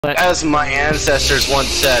As my ancestors once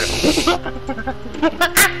said.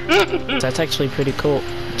 That's actually pretty cool.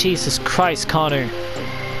 Jesus Christ, Connor.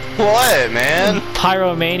 What, man?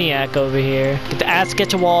 Pyromaniac over here. Get the ass,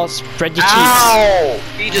 get your walls, spread your cheeks. Ow!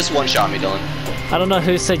 He just one-shot me, Dylan. I don't know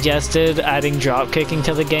who suggested adding drop kicking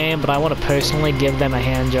to the game, but I want to personally give them a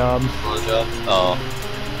hand job. Oh.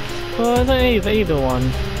 Well, either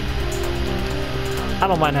one. I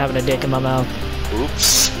don't mind having a dick in my mouth.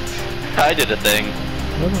 Oops. I did a thing.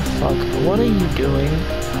 What the fuck? What are you doing?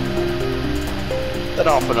 Set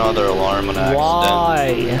off another alarm on accident.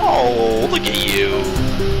 Why? Oh, look at you.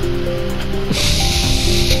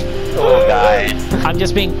 Oh, guys.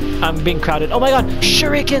 I'm being crowded. Oh my god,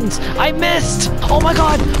 shurikens! I missed! Oh my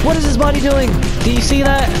god, what is his body doing? Do you see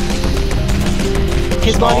that?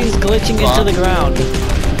 His body's glitching into the ground.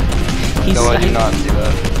 No, I do not see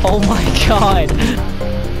that. Oh my god.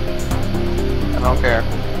 I don't care.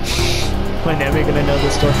 We're never gonna know the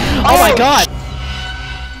story. Oh my god!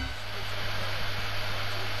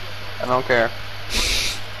 I don't care.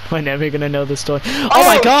 We're never gonna know the story. Oh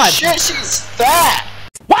my god! Shit, she's fat!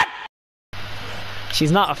 What?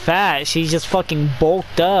 She's not fat, she's just fucking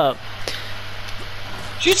bulked up.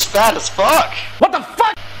 She's fat as fuck! What the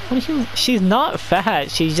fuck? What are you? She's not fat,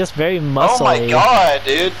 she's just very muscly. Oh my god,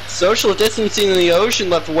 dude. Social distancing in the ocean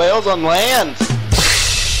left whales on land.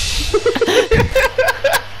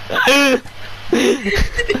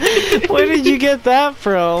 Where did you get that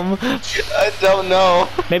from? I don't know.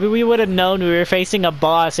 Maybe we would have known we were facing a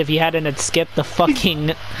boss if you hadn't skipped the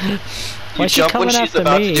fucking... You jump when she's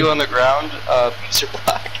about to do on the ground, because you're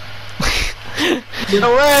black. Get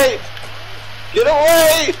away! Get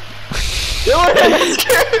away! Get away! I'm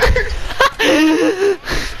scared!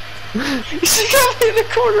 She got me in the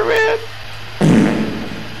corner, man!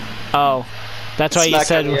 Oh. That's why you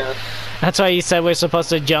said... That's why you said we're supposed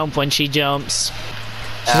to jump when she jumps.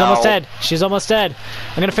 She's almost dead. She's almost dead.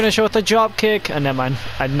 I'm gonna finish her with a drop kick. Oh, never mind.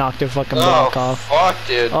 I knocked her fucking block off. Fuck,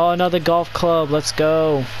 dude. Oh, another golf club. Let's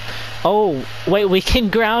go. Oh, wait, we can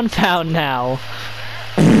ground pound now.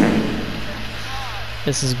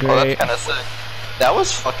 This is great. Oh, that's kind of sick. That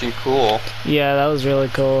was fucking cool. Yeah, that was really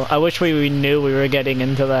cool. I wish we knew we were getting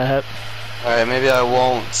into that. Alright, maybe I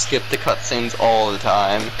won't skip the cutscenes all the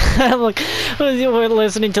time. Look, we're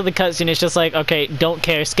listening to the cutscene, it's just like, okay, don't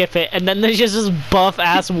care, skip it, and then there's just this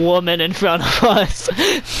buff-ass woman in front of us.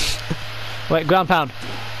 Wait, ground pound.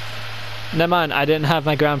 Never mind, I didn't have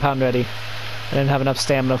my ground pound ready. I didn't have enough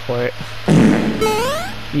stamina for it.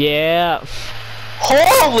 Yeah.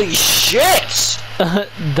 Holy shit!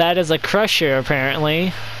 That is a crusher,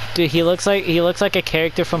 apparently. Dude, he looks like a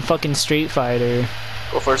character from fucking Street Fighter.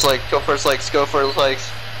 Go first legs, go first legs, go first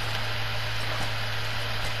legs.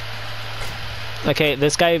 Okay,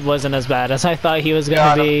 this guy wasn't as bad as I thought he was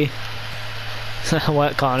gonna be.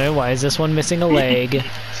 What, Connor? Why is this one missing a leg?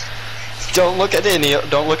 Don't look at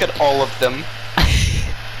all of them.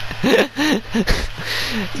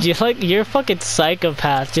 You're a fucking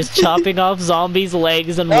psychopath, just chopping off zombies'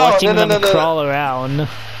 legs and watching them crawl around.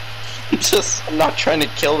 I'm not trying to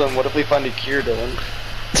kill them. What if we find a cure, Dylan?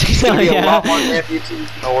 There's gonna be a lot more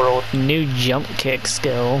amputees in the world. New jump kick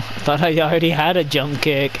skill. I thought I already had a jump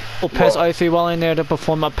kick. We'll press R3 while in there to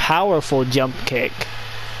perform a powerful jump kick.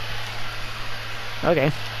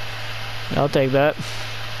 Okay. I'll take that.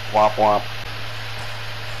 Womp womp.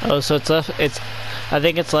 Oh, so I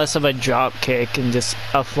think it's less of a drop kick and just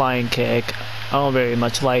a flying kick. I don't very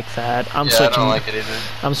much like that. I don't like it either.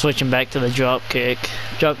 I'm switching back to the drop kick.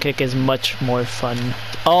 Drop kick is much more fun.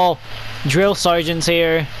 Oh! Drill Sergeant's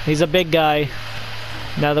here. He's a big guy.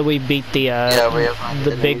 Now that we beat the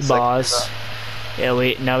big boss.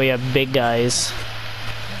 Yeah, now we have big guys.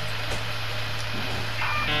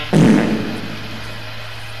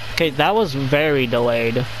 Okay, that was very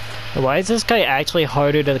delayed. Why is this guy actually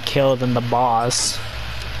harder to kill than the boss?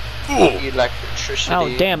 Electricity.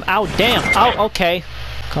 Oh damn! Ow damn! Oh okay.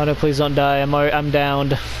 Connor, please don't die. I'm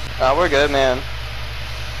downed. We're good, man.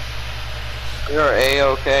 We are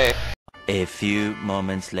A-okay. A few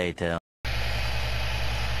moments later.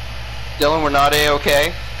 Dylan, we're not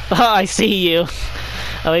A-okay. I see you.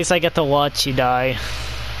 At least I get to watch you die.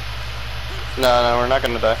 No, we're not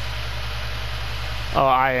gonna die. Oh,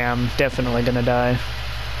 I am definitely gonna die.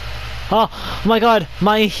 Oh my god,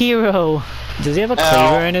 my hero! Does he have a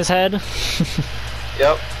cleaver in his head?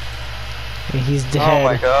 Yep. He's dead. Oh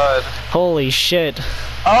my god. Holy shit.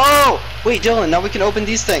 Oh! Wait, Dylan, now we can open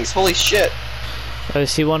these things. Holy shit. I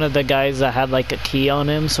see one of the guys that had like a key on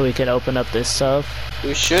him so we could open up this stuff.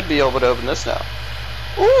 We should be able to open this now.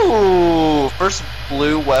 Ooh! First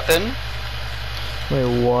blue weapon.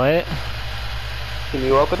 Wait, what? Can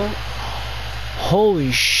you open it?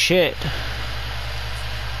 Holy shit.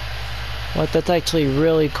 What, that's actually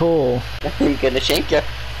really cool. I'm gonna shank you.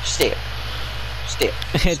 Step. Step.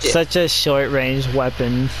 It's such a short range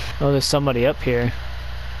weapon. Oh, there's somebody up here.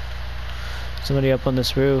 Somebody up on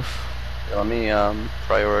this roof. Let me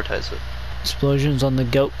prioritize it. Explosions on the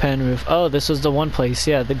goat pen roof. Oh, this was the one place,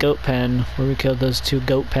 yeah, the goat pen, where we killed those 2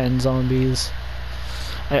 goat pen zombies.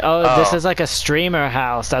 Oh, this is like a streamer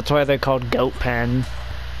house. That's why they're called goat pen.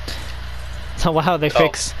 So wow, they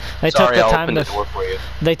fixed. They took the time to.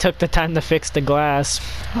 They took the time to fix the glass.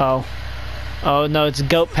 Oh, oh no, it's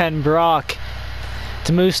goat pen Brock.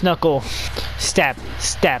 It's Moose Knuckle. Stab,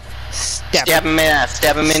 stab, stab. Stab him in the ass.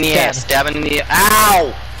 Stab him in the ass. Stab him in the.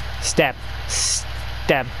 Ow! Stab,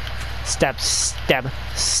 stab, stab, stab,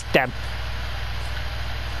 stab.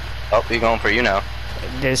 Oh, he's going for you now.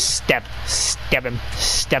 Just stab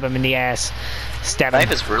him in the ass. Stab him.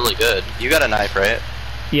 Knife is really good. You got a knife, right?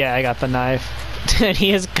 Yeah, I got the knife. And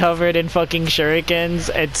he is covered in fucking shurikens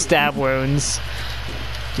and stab wounds.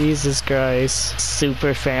 Jesus Christ.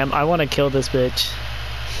 Super fam. I want to kill this bitch.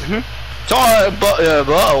 Sorry,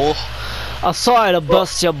 bubble. I'm sorry to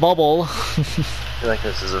bust your bubble. I feel like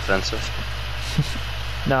this is offensive.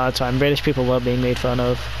 No, it's fine. British people love being made fun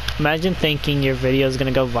of. Imagine thinking your video is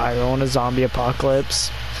gonna go viral in a zombie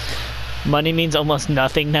apocalypse. Money means almost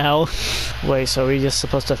nothing now. Wait, so are we just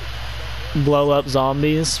supposed to blow up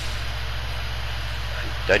zombies?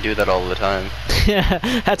 I do that all the time. Yeah,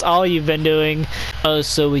 that's all you've been doing. Oh,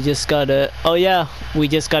 so we just gotta... Oh yeah, we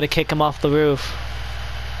just gotta kick him off the roof.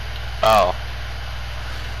 Oh.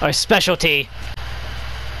 Our specialty.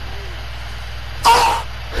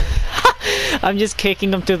 I'm just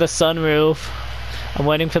kicking them through the sunroof. I'm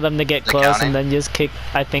waiting for them to get close and then just kick.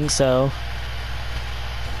 I think so.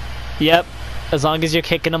 Yep. As long as you're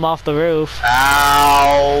kicking them off the roof.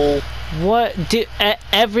 Ow! What?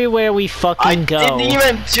 Everywhere we fucking go. I didn't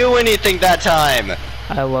even do anything that time.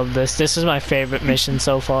 I love this. This is my favorite mission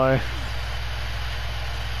so far.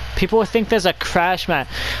 People think there's a crash mat.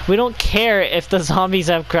 We don't care if the zombies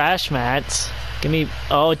have crash mats. Give me...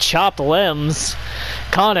 Oh, chopped limbs.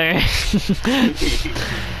 Connor.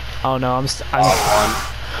 Oh no, I'm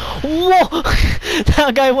Whoa!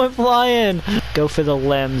 That guy went flying! Go for the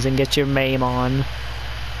limbs and get your maim on.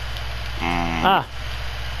 Ah.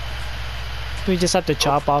 We just have to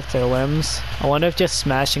chop off their limbs. I wonder if just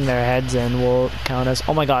smashing their heads in will count as...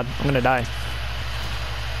 Oh my god, I'm gonna die.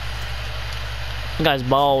 That guy's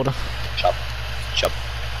bald. Chop. Chop.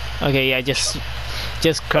 Okay, yeah, just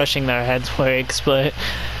crushing their heads works, but...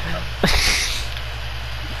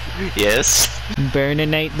 Yes.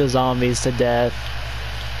 Burninate the zombies to death.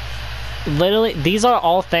 Literally, these are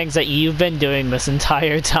all things that you've been doing this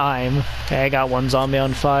entire time. Okay, I got one zombie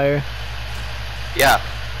on fire. Yeah.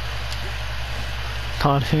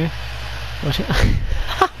 Connor. What?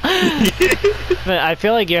 Man, I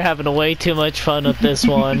feel like you're having way too much fun with this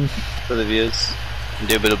one. For the views.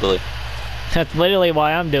 Indubitably. That's literally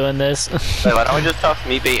why I'm doing this. Wait, why don't we just toss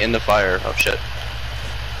meat bait in the fire? Oh shit.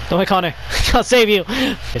 Don't worry, Connor. I'll save you.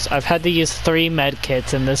 Yes, I've had to use 3 med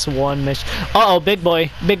kits in this one mission. Uh-oh, big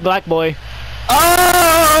boy. Big black boy.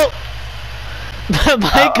 Oh!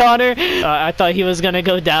 Bye, Connor. I thought he was gonna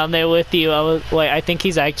go down there with you. I think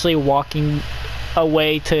he's actually walking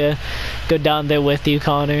away to go down there with you,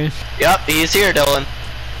 Connor. Yep, he's here, Dylan.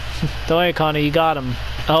 Don't worry, Connor. You got him.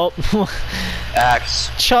 Oh. Axe.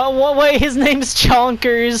 Wait, his name's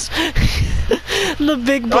Chonkers. The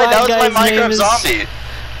big black guy's name is... zombie.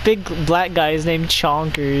 Big black guy is named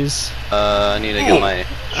Chonkers. I need to get my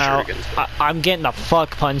shurikens. I'm getting the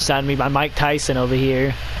fuck punched out of me by Mike Tyson over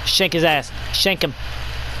here. Shank his ass. Shank him.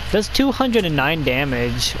 Does 209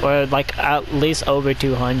 damage, or like at least over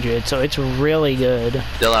 200, so it's really good.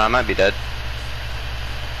 Dylan, I might be dead.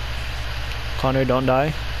 Connor, don't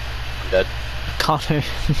die. I'm dead. Connor,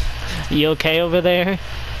 you okay over there?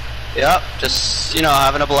 Yep, just, you know,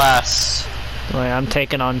 having a blast. Wait, I'm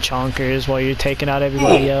taking on Chonkers while you're taking out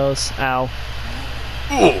everybody else. Ow.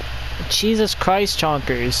 Jesus Christ,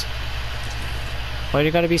 Chonkers. Why do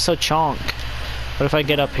you gotta be so chonk? What if I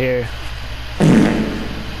get up here?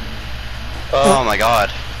 Oh my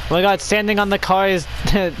god. Oh my god, standing on the cars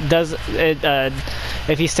does it,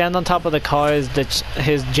 if you stand on top of the cars,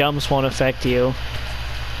 his jumps won't affect you.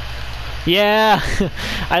 Yeah!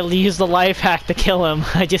 I used the life hack to kill him.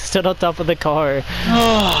 I just stood on top of the car.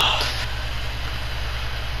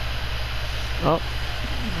 Oh,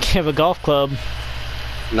 you have a golf club.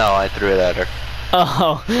 No, I threw it at her.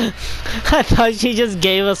 Oh, I thought she just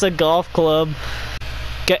gave us a golf club.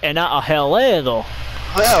 Getting out of hell though.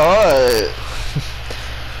 Well,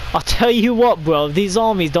 I'll tell you what, bro. These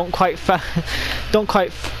zombies don't quite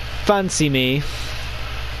fancy me.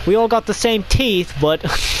 We all got the same teeth, but...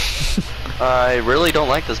 I really don't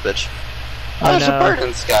like this bitch. I Oh, there's a know. bird in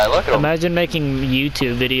the sky, look at him. Imagine making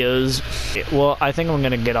YouTube videos. Well, I think I'm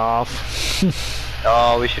gonna get off.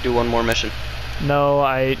 Oh, we should do one more mission. No,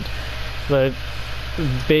 the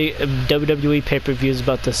big WWE pay-per-view is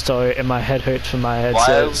about to start, and my head hurts from my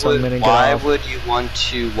headset, so I'm gonna get off. Why would you want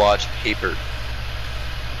to watch paper?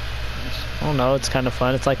 I don't know, it's kind of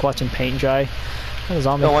fun. It's like watching paint dry. What a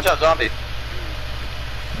zombie. No, watch out, zombie.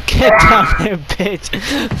 Get down there, bitch!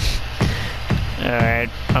 Alright,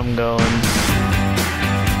 I'm going.